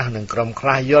ខ្លះនិងក្រុមខ្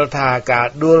លះយល់ថាការ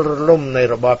ដួលរលំនៃ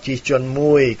របបជិះជាន់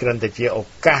មួយគ្រាន់តែជាឱ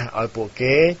កាសឲ្យពួក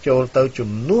គេចូលទៅជំ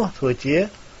នួសធ្វើជា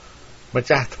ម្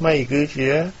ចាស់ថ្មីគឺជា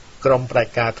ក្រុមផ្ដា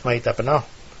ច់ការថ្មីតែប៉ុណ្ណោះ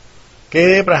គេ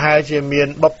ប្រហែលជាមាន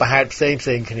បុព្វហេតុផ្សេង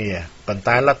គ្នាប៉ុន្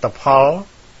តែលទ្ធផល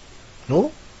នោះ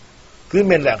គឺ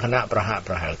មានលក្ខណៈប្រហាក់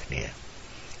ប្រហែលគ្នា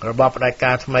របបផ្ដាច់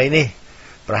ការថ្មីនេះ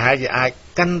ប្រហែលជាអាច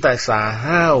កាន់តែសា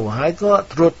ហាវហើយក៏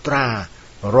ត្រួតត្រា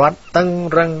រដ្ឋតឹង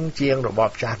រឹងជាងរបប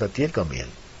ចាស់ទៅទៀតក៏មាន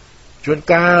ជួន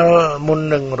កាលមុន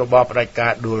នឹងរបបផ្ដាច់កា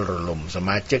រដួលរលំស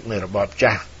មាជិកនៃរបប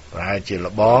ចាស់ប្រហែលជាល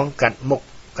បងកាត់មុខ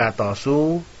ការតស៊ូ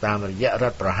តាមរយៈរ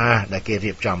ដ្ឋប្រហារដែលគេ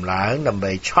រៀបចំឡើងដើម្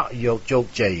បីឆក់យកជោគ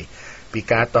ជ័យពី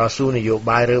ការតស៊ូនយោ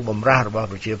បាយឬបំរាស់របស់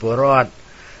ប្រជាពលរដ្ឋ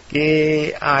គេ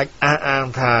អាចអះអាង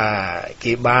ថា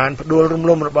គេបានផ្ដួលរំ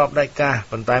លំរបបផ្ដាច់ការ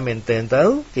ប៉ុន្តែមែនទែនទៅ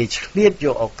គេឆ្លៀតយ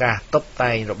កឱកាសតុប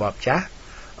តែងរបបចាស់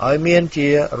ឲ្យមានជា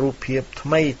រូបភាពថ្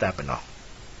មីតែប៉ុណ្ណោះ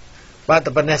បាទ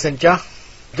តែប៉ុណ្ណេះសិនចុះ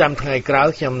ចាំថ្ងៃក្រោយ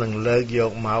ខ្ញុំនឹងលើកយ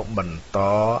កមកបន្ត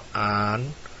អាន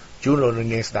ជូនលោកនា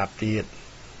ងស្ដាប់ទៀត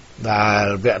ដែល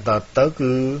វគ្គតទៅ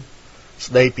គឺ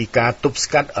ស្ដីពីការទប់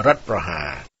ស្កាត់រដ្ឋប្រហា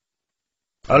រ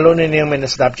អរលោកនាងមាន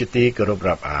ស្ដាប់ជាទីគោរព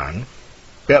រាប់អាន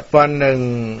ពាក់ព័ន្ធនឹង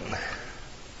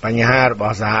បញ្ហារប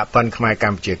ស់សហព័ន្ធខ្មែរក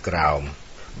ម្ពុជាក្រោម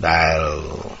ដែល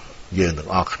យើងទាំ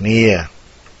ងអស់គ្នា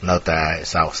នៅតែ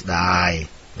សោកស្ដាយ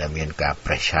ដែលមានការ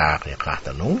ប្រេះឆាគ្នាខ្លះ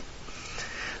ទៅនោះ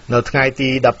នៅថ្ងៃទី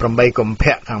18កុម្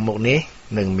ភៈខាងមុខនេះ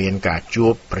នឹងមានការជួ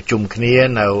បប្រជុំគ្នា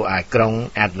នៅឯក្រុង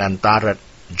Atlanta រដ្ឋ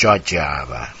Georgia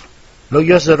បាទលោក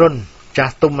យសរុនចា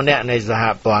ស់ទុំម្នាក់នៃសហ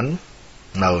ព័ន្ធ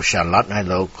នៅ Charlotte ហើយ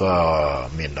លោកក៏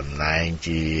មានតំណែង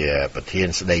ជាប្រធាន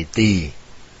ស្ដីទី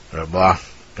របស់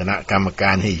គណៈកម្ម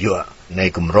ការនយោបាយនៃ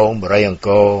គម្រោងបរិយាអង្គ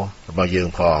ររបស់យើង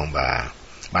ផងបាទ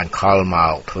បានខលម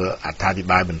កធ្វើអត្ថាធិប្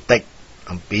បាយបន្តិច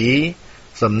អំពី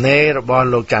សំណេររបស់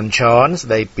លោកច័ន្ទឆនស្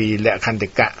ដីពីលក្ខន្តិ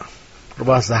កៈរ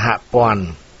បស់សហព័ន្ធ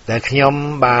ដែលខ្ញុំ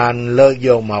បានលើកយ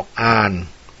កមកអាន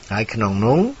ហើយក្នុង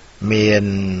នោះមាន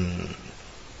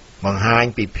បង្ហាញ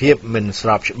ពីភាពមិនស្រ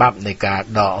បច្បាប់នៃការ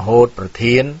ដកហូតប្រ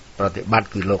ធានប្រតិបត្តិ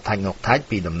គឺលោកថាច់ងុកថាច់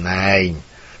ពីតំណែង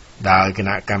ដោយគ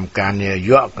ណៈកម្មការន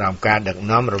យោបាយក្រោមការដឹក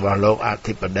នាំរបស់លោកអ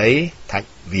ធិបតីថាច់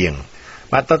វៀង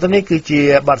បាទតទៅនេះគឺជា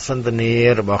បទសន្ទនា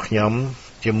របស់ខ្ញុំ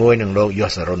ជាមួយនឹងលោកយ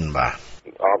សរុនបាទ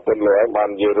អរគុណលោកបាន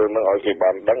និយាយរឿងហ្នឹងឲ្យគេ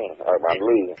បានដឹងឲ្យបានឮ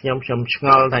ខ្ញុំឆ្ង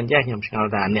ល់ថាចេះខ្ញុំឆ្ងល់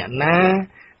ថាអ្នកណា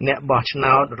អ្នកបោះឆ្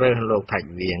នោតរើសលោកថាច់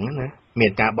វៀងណាមា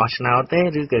នការបោះឆ្នោតទេ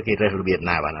ឬក៏គេរើសរបៀប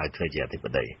ណាបានឲ្យធ្វើជាអធិប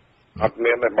តីអត់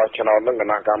មានតែបោះឆ្នោតហ្នឹងគ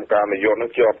ណៈកម្មការនយោបាយហ្នឹ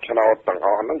ងជាប់ឆ្នោតទាំងអ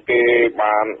ស់ហ្នឹងគេ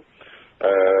បាន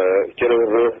ជ្រើស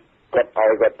រើសគាត់ឲ្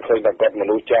យគាត់ឃើញថាគាត់ម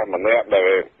នុស្សចាស់ម្នាក់ដែល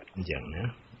អញ្ចឹងណា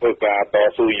ធ្វើការត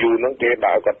ស៊ូយូរហ្នឹងគេ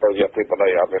ដាក់គាត់ទៅជាអធិបតី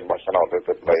អត់មានបោះឆ្នោតទេអ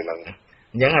ធិបតីហ្នឹង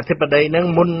អញ្ចឹងអធិបតីហ្នឹង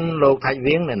មុនលោកថាច់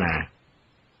វៀងនៅណា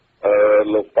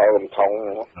លោកតៅគំថង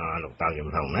លោកតៅគំ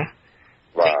ថងណា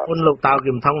បាទមុនលោកតៅ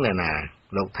គំថងនៅណា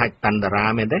លោកថាច់តន្តារា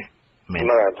មែនទេមែន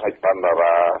ថាច់តន្តា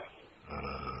រា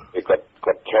គា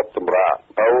ត់ឈប់សម្រាប់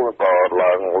ទៅក៏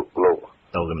ឡើងលោក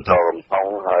តៅគំថង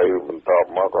ហើយបន្ត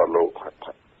មកក៏លោក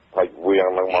ថាច់វៀង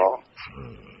ហ្នឹងមក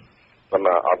ប៉ុន្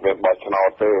តែអត់មានបោះឆ្នោត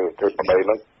ទេគឺប្តីហ្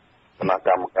នឹងគណៈក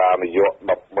ម្មការនយោ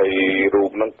បាយ13រូប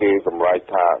ហ្នឹងគេសម្រេច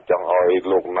ថាចង់ឲ្យ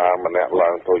លោកណាម្នាក់ឡើ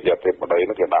ងធ្វើជាអធិបតីហ្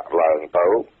នឹងគេដាក់ឡើងទៅ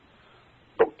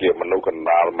ទុកជាមនុស្សកណ្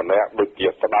ដាលម្នាក់ដូចជា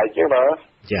ស្ដេចចឹងណា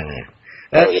ចឹង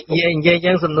និយាយ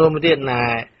ចឹងសំណួរមួយទៀតណា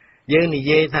យើងនិ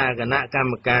យាយថាគណៈក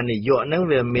ម្មការនយោបាយហ្នឹង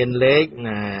វាមានលេខ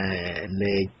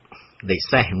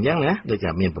សេះអញ្ចឹងណាដូច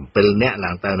ថាមាន7នាក់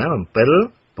ឡើងទៅណា7 9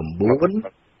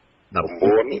 13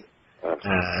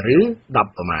ឬ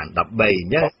10ប្រហែល13អ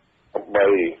ញ្ចឹង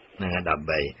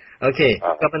13អូខេ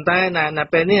ក៏ប៉ុន្តែនៅ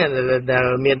ពេលនេះដែល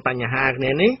មានបញ្ហាគ្នា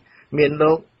នេះមាន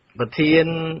លោកប្រធាន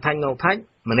ថាច់ងុកថាច់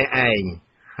ម្នាក់ឯង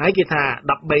ហើយគេថា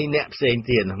13នាក់ផ្សេង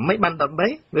ទៀតមិនបាន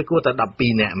13វាគួរតែ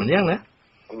12នាក់មិនអញ្ចឹងណា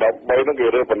13ហ្នឹងគេ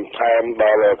រើបន្ថែមដ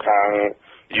ល់ខាង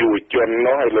យុវជន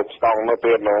នោះឲ្យលោកស្តង់នោះ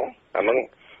ទៀតនោះអាហ្នឹង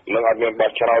នឹងអត់មាន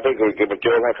បោះឆ្នោតទេគឺគេបញ្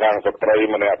ចូលឲ្យខាងស្ត្រី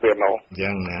ម្នាក់ទៀតនោះអញ្ចឹ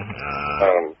ងណា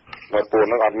នៅពួក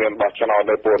ហ្នឹងអត់មានបោះឆ្នោត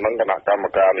ទេពួកហ្នឹងគណៈកម្ម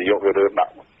ការនយោបាយគេរើដា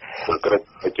ក់គ្រប់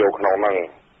បញ្ចូលក្នុងហ្នឹង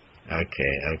អូខេ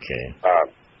បាទ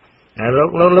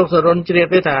លោកសរុនជ្រាប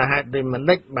ទេថាហេតុដូចម្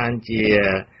ដេចបានជា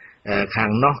ខាង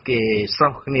នោះគេស្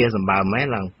រោះគ្នាសម្បើមម៉ែ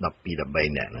ឡើង12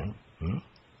 13នាក់ហ្នឹង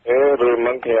រឿងហ្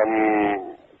នឹងខ្ញុំ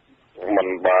មិន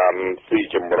បានស៊ី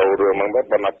ចម្រូវរឿងហ្នឹងទេ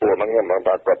ប៉ុន្តែពួកហ្នឹងខ្ញុំ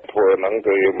ថាគាត់ធ្វើហ្នឹង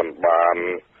គឺមិនបាន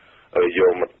យ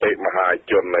កមតិមហា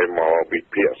ជនឲ្យមកពិ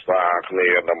ភាក្សាគ្នា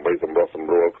ដើម្បីសម្រុះសម្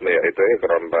រួលគ្នាអីទេគ្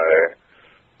រាន់តែ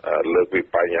លើកពី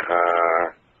បញ្ហា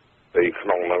ទីក្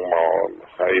នុងហ្នឹងមក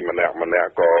ហើយម្នាក់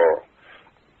ក៏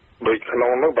ដូចក្នុ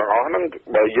ងហ្នឹងទាំងអស់ហ្នឹង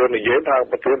បើយើងនិយាយថា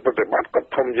ប្រធានប្រតិបត្តិគាត់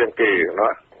ធំជាងគេណា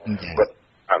គាត់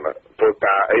ធ្វើ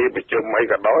ការអីប្រជុំអី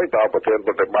ក៏ដោយតើប្រធាន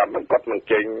ប្រតិបត្តិហ្នឹងគាត់នឹង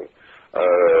ចេញ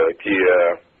ជា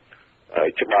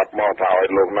ច្បាប់មកថាឲ្យ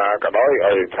លោកណាក៏ដោយ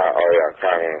ឲ្យថាឲ្យ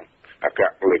ខាងអគ្គ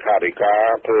លេខាធិការ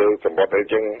ធ្វើសម្បត្តិអី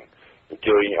ចឹងអញ្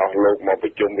ជើញអស់លោកមកប្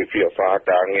រជុំវិភាសា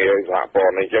ការងារសហព័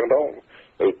ន្ធអីចឹង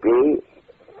ទៅគឺ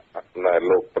ណែ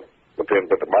លោកប្រធាន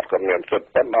ប្រតិបត្តិគាត់មានសិទ្ធិ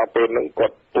ប៉ុន្តែពេលហ្នឹងគា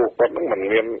ត់ហ្នឹងមិន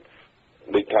មាន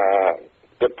ដូចថា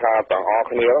គិតថាទាំងអស់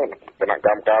គ្នាគណៈក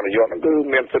ម្មការនយោបាយហ្នឹងគឺ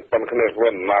មានសិទ្ធិប៉ុនគ្នាគ្មា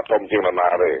នណាធំជាងណា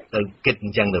ទេទៅគិតអ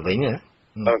ញ្ចឹងទៅវិញណា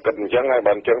គិតអញ្ចឹងហើយ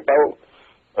បើអញ្ចឹងទៅ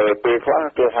ពេលខ្លះ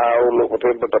គេហៅលោកប្រ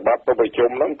ធានប្រតិបត្តិទៅប្រជុំ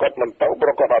ហ្នឹងគាត់មិនទៅប្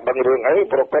រកបអត់ដឹងរឿងអី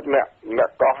ប្រកបអ្នក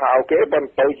ក៏ហៅគេមិន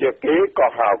ទៅជាគេក៏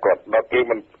ហៅគាត់ដល់គេ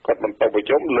មិនគាត់មិនទៅប្រ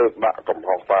ជុំលើកដាក់កំ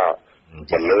ហុសថា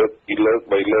1លើក2លើក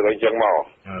3លើកអីចឹងមក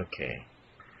អូខេ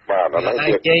បាទហ្នឹង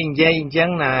គេនិយាយអញ្ចឹង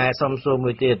ណាសុំសួរ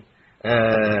មួយទៀត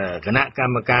គណៈក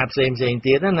ម្មការផ្សេង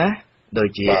ទៀតណាដូច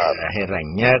ជាហេរ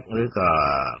ញ្ញឹកឬក៏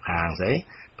ខាងស្អី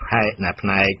ផ្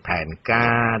នែកផែនកា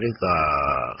រឬក៏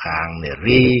ខាងនា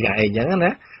រីខាងអីចឹង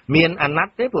ណាមានអាណត្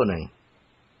តិទេពួកហ្នឹង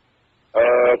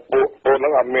ពួកហ្នឹ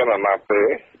ងអត់មានអាណត្តិទេ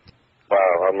បាទ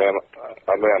អត់មាន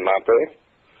អាណត្តិទេ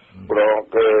ព្រោះ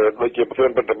គឺដូចជាប្រធាន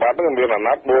ប្រតិបត្តិហ្នឹងមានអាណ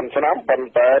ត្តិ4ឆ្នាំប៉ុន្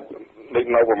តែដូច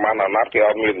នៅប្រមាណអាណត្តិគេអ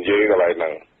ត់មាននិយាយកន្លែងហ្នឹ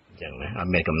ងចឹងណាអត់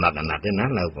មានកំណត់អាណត្តិទេណា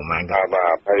នៅប្រមាណក៏បា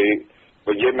ទហើយ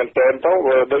និយាយមែនតើទៅ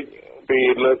ដូចពី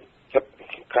លើកចិត្ត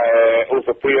ខែឧស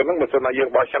ភាហ្នឹងមិនសិនណាយើង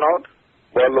បោះឆ្នោត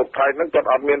បើលោកថៃហ្នឹងគាត់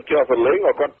អត់មានជាប់សលេង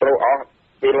ក៏គាត់ត្រូវអស់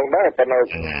ពីលងដែរប៉ុន្តែ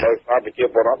ដោយសារប្រជា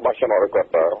ពលរដ្ឋបោះឆ្នោតគាត់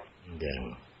ទៅចឹង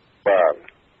បាទ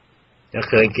តែ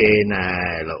ឃើញគេណា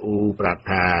លូប្រាប់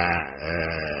ថា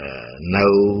នៅ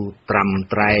ត្រាំ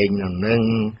ត្រែងនឹង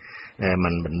มั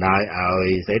นបណ្ដោយឲ្យ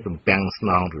ស្អីទំពាំងស្ន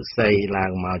ងឫស្សីឡើ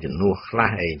ងមកជំនួសខ្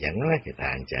លះអីចឹងណាគេថា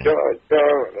អញ្ចឹង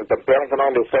ទំពាំងស្នង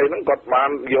ឫស្សីហ្នឹងគាត់បាន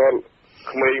យក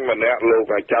ក្មេងម្នាក់លោ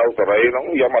កចៅសេរីហ្នឹង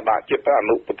យកមកដាក់ចិត្តអ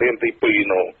នុប្រធានទី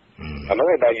2នោះអាហ្នឹង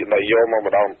ឯងដែលយកមក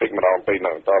ម្ដងបន្តិចហ្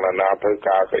នឹងតើណាធ្វើ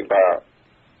ការឃើញថា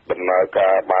ដំណើរកា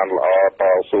របានល្អត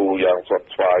ស៊ូយ៉ាងស្វិត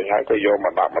ស្វាញហើយក៏យកម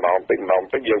កដាក់ម្ដងបន្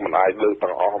តិចយើងមិនអាចលើក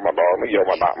ទាំងអស់ម្ដងនេះយក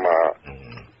មកដាក់ម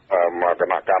កគ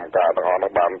ណៈកម្មការទាំងអស់ហ្នឹ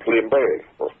ងបានភ្លាមទេ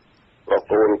ព្រោះ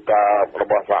គោលការណ៍រ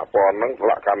បស់សហព័ន្ធហ្នឹង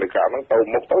លក្ខកម្មការហ្នឹងទៅ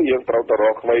មុខទៅយើងត្រូវទៅរ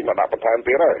កក្មេងមកដាក់បន្ថែម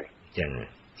ទៀតហើយចឹង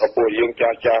ក៏ពួកយើងចា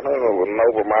ស់ហ្នឹងនៅ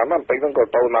ប្រហែលហ្នឹងបន្តិចហ្នឹងក៏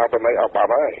ទៅណាទៅណីអត់បាន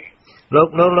ហើយលោ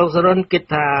កសរុនគិត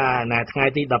ថាថ្ងៃ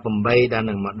ទី18ដែល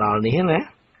នឹងមកដល់នេះណា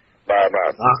បាទ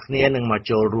អស់គ្នានឹងមក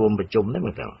ចូលរួមប្រជុំទេ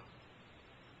មើលទៅ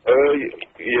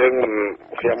យើង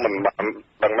ខ្ញុំមិនបាន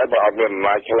ដឹងដែរបើអត់មានអំ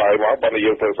ណាចឆ្លើយមកបើ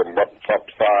យើងធ្វើសម្បត្តិផ្សព្វ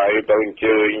ផ្សាយទៅអញ្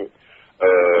ជើញ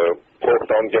ព្រោះ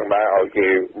តនចឹងដែរឲ្យគេ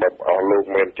បើអស់លោក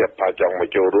មានចិត្តថាចង់មក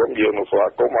ចូលរួមយើងនឹងស្វា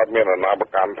គមន៍អត់មានអាណាប្រ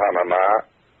កាន់ថាណា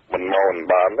មិនមកមិន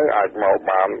បានទេអាចមក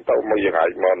បានទៅមកយើងអា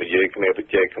ចមកនិយាយគ្នាទៅ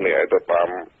ជែកគ្នាឲ្យទៅតាម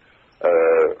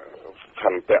ខ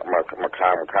ន្តិមក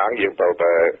ខាងយើងទៅ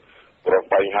តែព្រោះ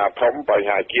បញ្ហាធំបញ្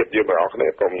ហាជាតិយើងទាំងអស់គ្នា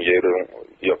កុំនិយាយរឿង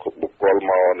យកបុគ្គល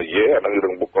មកនិយាយអានឹងរឿ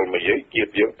ងបុគ្គលមកនិយាយជា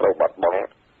តិយើងត្រូវបាត់បង់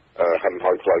ហិន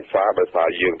ហោចខ្លោចសារដោយសារ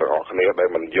យើងទាំងអស់គ្នាដែល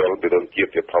មិនយល់ពីរឿងជាតិ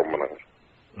ជាធំហ្នឹង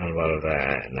វល់ថា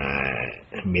ណា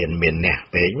មានអ្នក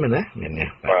ពេកមែនណាមានអ្នក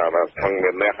បាទស្ង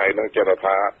មានអ្នកហើយនឹងចេះ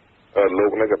ថាលោ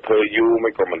កនេះក៏ធ្វើយូរមិ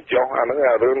នក៏មិនចោះអាហ្នឹង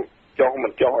រឿងចោះមិ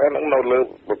នចោះហ្នឹងនៅលើ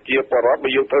ប្រជាពលរដ្ឋបើ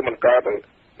យើងទៅមិនកើតទេ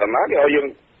ដល់ណាគេឲ្យយើង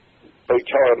ទៅ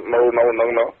ឈរនៅហ្នឹង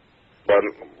ណោះ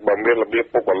បើមានរបៀប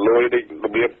ពុកកលួយដូចរ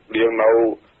បៀបយើងនៅ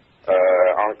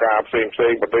អង្គការផ្សេង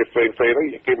ប្រទេសផ្សេងហ្នឹង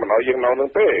គេមិនឲ្យយើងនៅហ្នឹង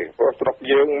ទេព្រោះស្រុក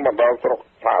យើងមកដល់ស្រុក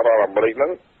សហរដ្ឋអាមេរិកហ្នឹ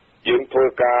ងយើងធ្វើ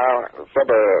ការសិត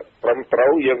តែត្រឹមត្រូ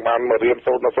វយើងបានមករៀន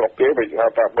សូត្រនៅស្រុកគេវិញ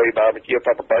ថាបីតាប្រជា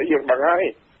ធិបតេយ្យយើងដឹងហើយ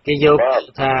គេយក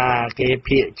ថាគេ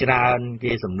ភាកច្រើន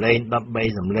គេសម្លេង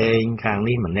13សម្លេងខាង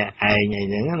នេះម្នាក់ឯងអី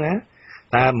ហ្នឹងណា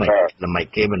តើមិន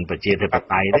គេមិនប្រជាធិប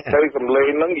តេយ្យទេទៅសម្លេង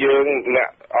ហ្នឹងយើងអ្នក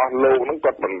អស់លោកហ្នឹង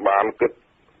គាត់មិនបានគិត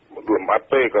លំអិត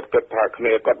ទេគាត់គិតថាគ្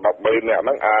នាគាត់13នាក់ហ្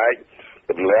នឹងអាច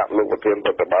ទម្លាក់លោកប្រធានប្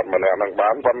រតិបត្តិម្នាក់ហ្នឹងបា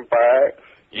នប៉ុន្តែ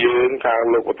យើងខាង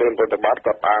លោកប្រធានប្រតិបត្តិ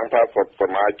គាត់អាងថាស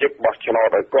មាជិកបោះឆ្នោត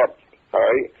ឲ្យគាត់ហើ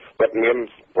យគាត់មាន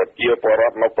ប្រជាពលរ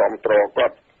ដ្ឋនៅគ្រប់គ្រងគា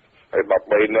ត់ហើយ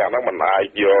13នាក់ហ្នឹងមិនអាច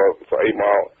យកស្អីម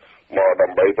កដើ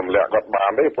ម្បីទម្លាក់គាត់បា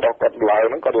នទេព្រោះគាត់ឡើង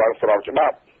ហ្នឹងគាត់ឡើងស្របច្បា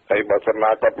ប់ហើយបើសិនណា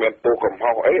គាត់មានទោសកំ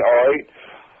ហុសអីឲ្យ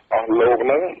អស់លោកហ្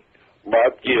នឹងបើ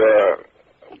ជា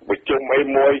ប្រជុំអី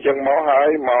មួយចឹងមកហើយ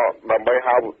មកដើម្បី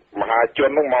ហៅមហាជន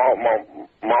ហ្នឹងមក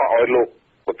ឲ្យលោក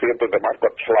ប្រធានប្រតិបត្តិគា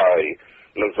ត់ឆ្លើយ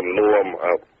នឹងសំណួរ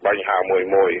បញ្ហាមួ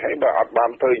យហើយបើអត់បាន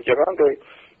ធ្វើអញ្ចឹងគឺ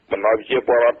មិនឲ្យជាព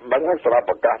លរដ្ឋដឹងហើយស្រាប់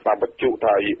ប្រកាសតាមបញ្ជុ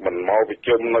ថាមិនមកប្រ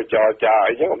ជុំនៅចរចា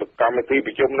អីចឹងកម្មវិធី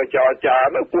ប្រជុំនៅចរចា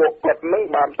នោះពួកគាត់នឹង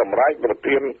បានសម្រេចប្រ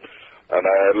ធាន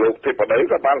លោកធិបតី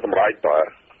ក៏បានសម្រេចតើ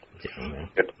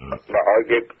ដល់ឲ្យ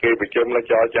គេប្រជុំនៅ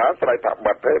ចរចាស្រ័យថា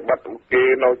បាត់ទេបាត់គេ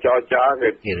នៅចរចា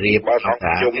គេរៀបបើអង្គប្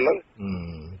រជុំហ្នឹង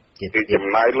គេចំ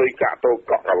ណាយលុយកាក់ទៅ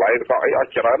កក់កន្លែងក៏អីអស់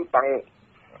ច្រើនតាំង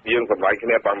យើងសម្រេចគ្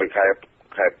នាតាំងពីខែ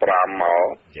5មក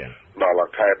ដល់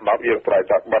ខែ10យើងប្រែ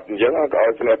ថាបាត់អញ្ចឹងក៏ឲ្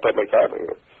យគ្នាទៅមិនកើត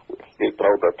គេត្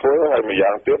រូវតែធ្វើហើយម្យ៉ា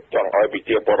ងទៀតចង់ឲ្យប្រ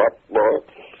ជាពលរដ្ឋបើ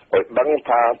ឲ្យដឹង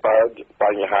ថាតើប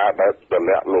ញ្ហាដែលទម្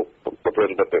លាក់លោកប្រធាន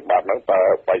ប្រតិបត្តិហ្នឹងតើ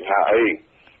បញ្ហាអី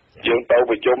យើងទៅ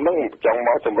ប្រជុំហ្នឹងចង់ម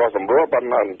កសម្រួលប៉ុន្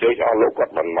តែអញ្ជើញអស់លោកគា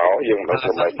ត់មិនមកយើងនៅស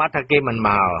ម្រាប់បាត់ថាគេមិនម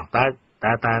ក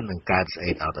តើនឹងកើតស្អី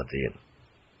ដល់ទៅទៀត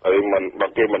ហើយមិនបើ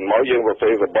គេមិនមកយើងក៏សេ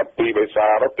សម្បត្តិពីភាសា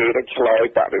ទៅគឺនឹងឆ្លើយ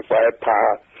បដិសេធថា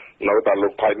នៅតែលោ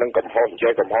កថៃនឹងកំហុស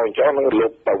ចេះកំហុសចោលនឹងលោ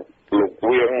កទៅលោក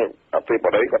វៀងអធិប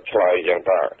តីគាត់ឆ្លើយយ៉ាង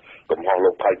ថាកំហុសលោ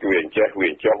កថៃគឺអញ្ចេះវា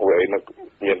ចោះវាអីនឹង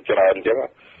មានច្រើនអញ្ចឹង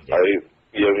ហើយ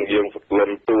យើង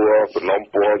លំតួសំណុំ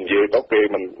ពរនិយាយទៅគេ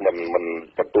មិន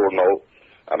ទទួលនៅ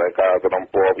អានេះការសំណុំ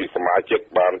ពរពីសមាជិក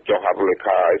បានចុះហត្ថលេ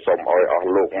ខាឲ្យសូមឲ្យអស់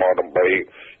លោកមកដើម្បី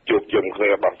ជួបជុំគ្នា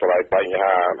ដោះស្រាយបញ្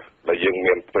ហាដែលយើង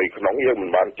មាន ពីក្នុងយើងមិន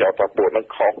បានចោទថាពួកហ្នឹង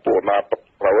ខុសពួកណា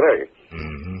ត្រូវទេ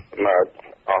ណា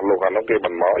អស់លោកអានោះគេមិ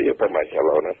នមកយើងទៅមិនឥ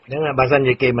ឡូវហ្នឹងបើសិន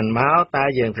ជាគេមិនមកតើ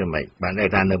យើងធ្វើម៉េចបានន័យ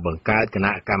ថានៅបង្កើតគ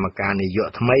ណៈកម្មការនយោបា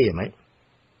យថ្មីហ្មង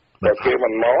បើគេមិ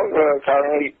នមកខាង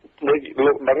ដូច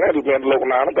លោកដឹងហើយមានលោក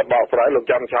ណាក៏បកស្រាយលោក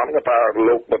ចាំឆាំក៏ថា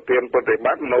លោកប្រធានប្រតិប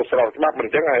ត្តិនៅស្របច្បាប់មិនអ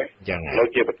ញ្ចឹងហើយនៅ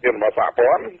ជាប្រធានរបស់សហ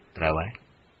ព័ន្ធត្រូវហើ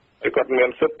យគាត់មាន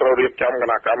សិទ្ធិត្រូវរៀបចំគ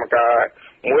ណៈកម្មការ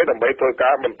មួយដើម្បីធ្វើ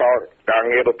ការបន្តការ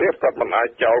ងារទៅទៀតគាត់មិនអាច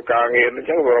ចោលការងារអញ្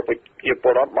ចឹងវាជាព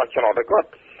លរដ្ឋបោះឆ្នោតឲ្យគាត់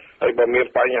ហើយបើមាន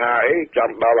បញ្ហាអីចាំ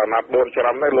ដល់អាណត្តិ4ឆ្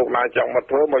នាំនេះលោកណាចង់មក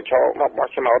ធ្វើមកឈរមកបោះ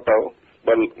ឆ្នោតទៅ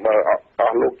បើអ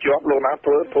ស់លោកជាប់លោកណាធ្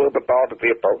វើបន្តទៅ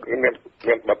ទៀតទៅមាន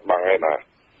បិទបាំងឯណា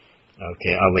អូ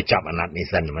ខេឲ្យវាចាប់អាណត្តិនេះ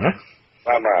សិនណាបា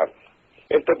ទ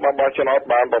ទៅមកបោះឆ្នោត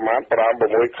បានប្រហែល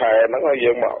5 6ខែហ្នឹងហើយ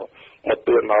យើងមក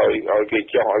ទឿនឲ្យគេ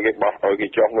ចោះឲ្យគេបោះឲ្យគេ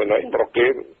ចោះមួយនេះប្រគេ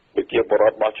ប្រជាពលរ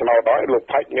ដ្ឋបោះឆ្នោតដល់លោក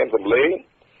ផាច់មានសម្លេង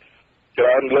ច្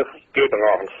រើនលើសគេទាំង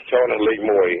អស់ចូលនឹងលេខ1ហ្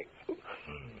នឹងហើយ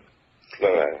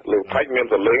លោកផាច់មាន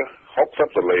សម្លេង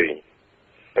60សម្លេង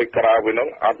ហើយក្រៅពីនោះ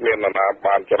អត់មាននរណា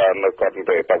បានច្រើននៅគាត់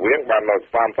ទេតែវៀងបាននៅ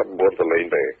39សម្លេង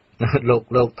ទេ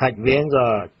លោកផាច់វៀងក៏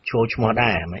ចូលឈ្មោះ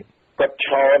ដែរហ្មងគាត់ឈ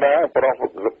រដែរប្រោះ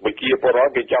ប្រជាពលរដ្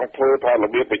ឋគេចង់ធ្វើថារ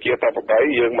បៀបប្រជាធិបតេយ្យ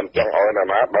យើងមិនចង់ឲ្យ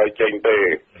ណាដោយចេញទេ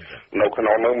នៅក្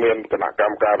នុងនោះមានគណៈក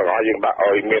ម្មការទាំងអស់យើងដាក់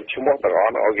ឲ្យមានឈ្មោះទាំងអ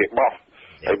ស់ឲ្យគេបោះ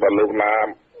ហើយបើលោកណា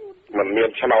មិនមាន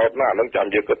ឆ្នោតណានឹងចាំ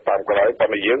យើងគិតតាមក្រោយប៉ុ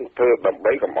ន្តែយើងធ្វើដើម្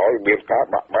បីកុំឲ្យមានការ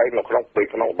បាក់បែកនៅក្នុងពេល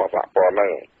ក្នុងរបស់សហព័ន្ធហ្នឹ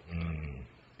ង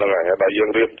ហើយដល់យើង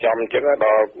រៀបចំអញ្ចឹងដ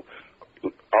ល់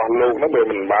អស់លោកហ្នឹងវា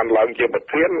មិនបានឡើងជាប្រ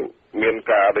ធានមាន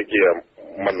ការដូចជា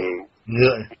មិន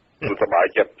មិនសบาย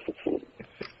ចិត្ត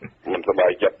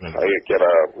ហើយគេ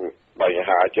ថាបញ្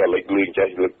ហាចេះលេចលឿនចេះ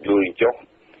លេចលឿនចុះ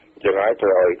ចឹងហើយធ្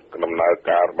វើឲ្យដំណើរ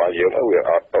ការរបស់យើងវា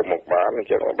អត់ទៅមុខបានអញ្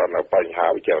ចឹងបានបញ្ហា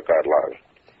វាចេះកើតឡើង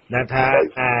ដែលថា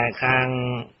ខាង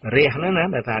រាជហ្នឹងណា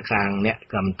ដែលថាខាងអ្នក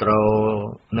គ្រប់គ្រង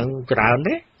នឹងច្រើន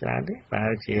ទេបើ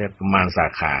ជាប្រមាណសា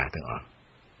ខាទាំងអស់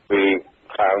ពី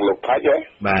ខាងលោកផាច់ហ៎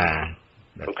បា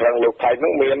ទខាងលោកផាច់ហ្នឹ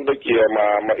ងមានដូចជា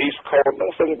មក East Coast ហ្នឹ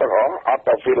ងសឹងទាំងអស់អត់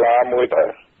តែ Villa មួយទៅ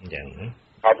អញ្ចឹង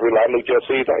អត់ Villa New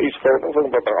Jersey ទៅ East Coast ហ្នឹងសឹង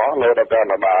ទាំងអស់លើដល់កា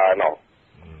ណាដានោះ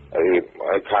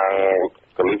ហើយខាង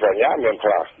California មានខ្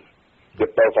លះគេ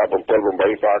ទៅថា7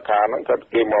 8សាខាហ្នឹងគាត់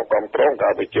គេមកគ្រប់គ្រងកា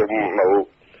រប្រជុំនៅ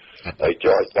ហើយ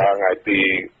ចុះចាថ្ងៃទី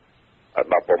16 17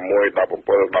 18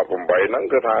ហ្នឹង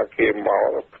គឺថាគេមក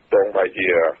តងថាជា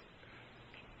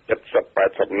70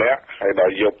 80នាក់ហើយដ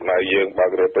ល់យប់ណាយើងបើ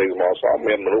ករើទៅមកស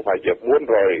មានមនុស្សប្រហែលជា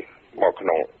400មកក្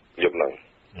នុងយប់ហ្នឹង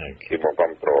គេមកគ្រ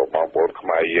ប់គ្រងបងប្អូនខ្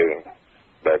មែរយើង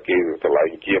ដែលគេឆ្លៃ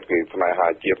ជាតិគេស្នេហា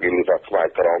ជាតិគេលើថាខ្មែរ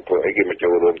ក្រមធ្វើអីគេមកចូ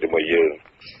លរួមជាមួយយើង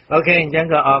អូខេអញ្ចឹង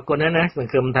ក៏អរគុណណាស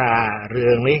ង្ឃឹមថារឿ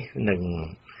ងនេះនឹង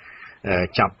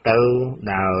ចាប់ទៅ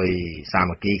ដោយសា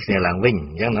មគ្គីគ្នាឡើងវិញ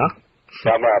អញ្ចឹងណា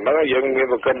បាទហ្នឹងយើងមាន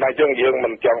សង្ឃឹមថាអញ្ចឹងយើងមិ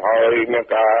នចង់ឲ្យមាន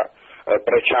ការ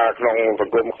ប្រជាក្នុងស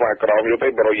ង្គមខ្មែរក្រមយូរទេ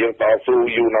បើយើងតស៊ូ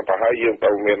យូរណាស់ទៅហើយយើង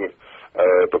ទៅមាន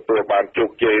ទទួលបានជោគ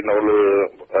ជ័យនៅលើ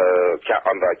ឆាក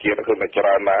អន្តរជាតិគឺតែច្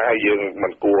រើនណាស់ហើយយើងមិ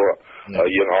នគួរ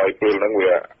យើងឲ្យពេលហ្នឹង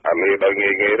វាអាលេដោយងា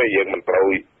យទេយើងមិនត្រូវ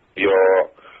យក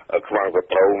ខ្វាំងទៅ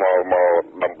ត្រូវមក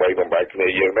ដើម្បីបំបែកគ្នា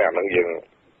យើងទេអាហ្នឹងយើង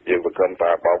សង្ឃឹមថា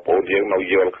បងប្អូនយើងនៅ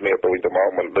យល់គ្នាទៅវិញទៅមក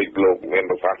មិនដូចលោកមាន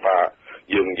ប្រសាសន៍ថា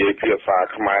យើងនិយាយភាសា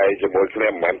ខ្មែរជាមួយគ្នា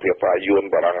មិនមែនភាសាយួន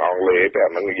បារាំងអង់គ្លេសទេ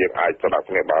អាហ្នឹងយើងអាចស្ដាប់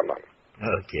គ្នាបានបាទ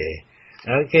អូខេ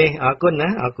អរគុណណា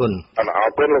អរគុណ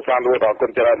លោកសានរួតអរគុណ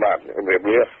ច្រើនបាទជំរាប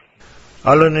លាអ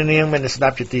រលោកនាងមានស្ដា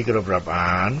ប់ជាទីគោរពរាប់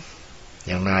អាន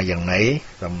យ៉ាងណាយ៉ាងណី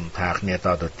សូមថាគ្នាត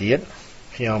ទៅទៀត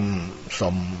ខ្ញុំសូ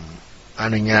មអ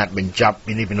នុញ្ញាតបញ្ចប់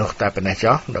ពីនេះពីនោះតែប៉ុណ្ណេះ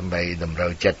ចុះដើម្បីតម្រូ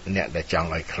វចិត្តអ្នកដែលចង់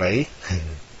ឲ្យខ្លី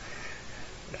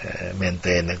មែន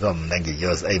ទេក៏មិនដឹងជាយ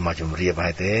កស្អីមកជម្រាបហើ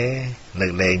យទេលើ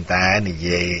កលែងតែនិ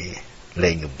យាយលេ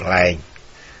ងកំ pl ែង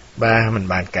បាទមិន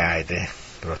បានកាយទេ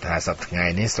ព្រោះថាសប្តាហ៍ថ្ងៃ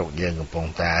នេះស្រុកយើងកំពុង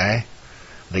តែ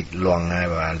លិចលង់ហើយ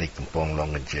បាទលិចកំពុងលង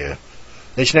កញ្ជើ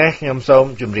ដូច្នេះខ្ញុំសូម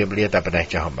ជម្រាបលាតែប៉ុណ្ណេះ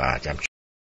ចុះបាទចាំ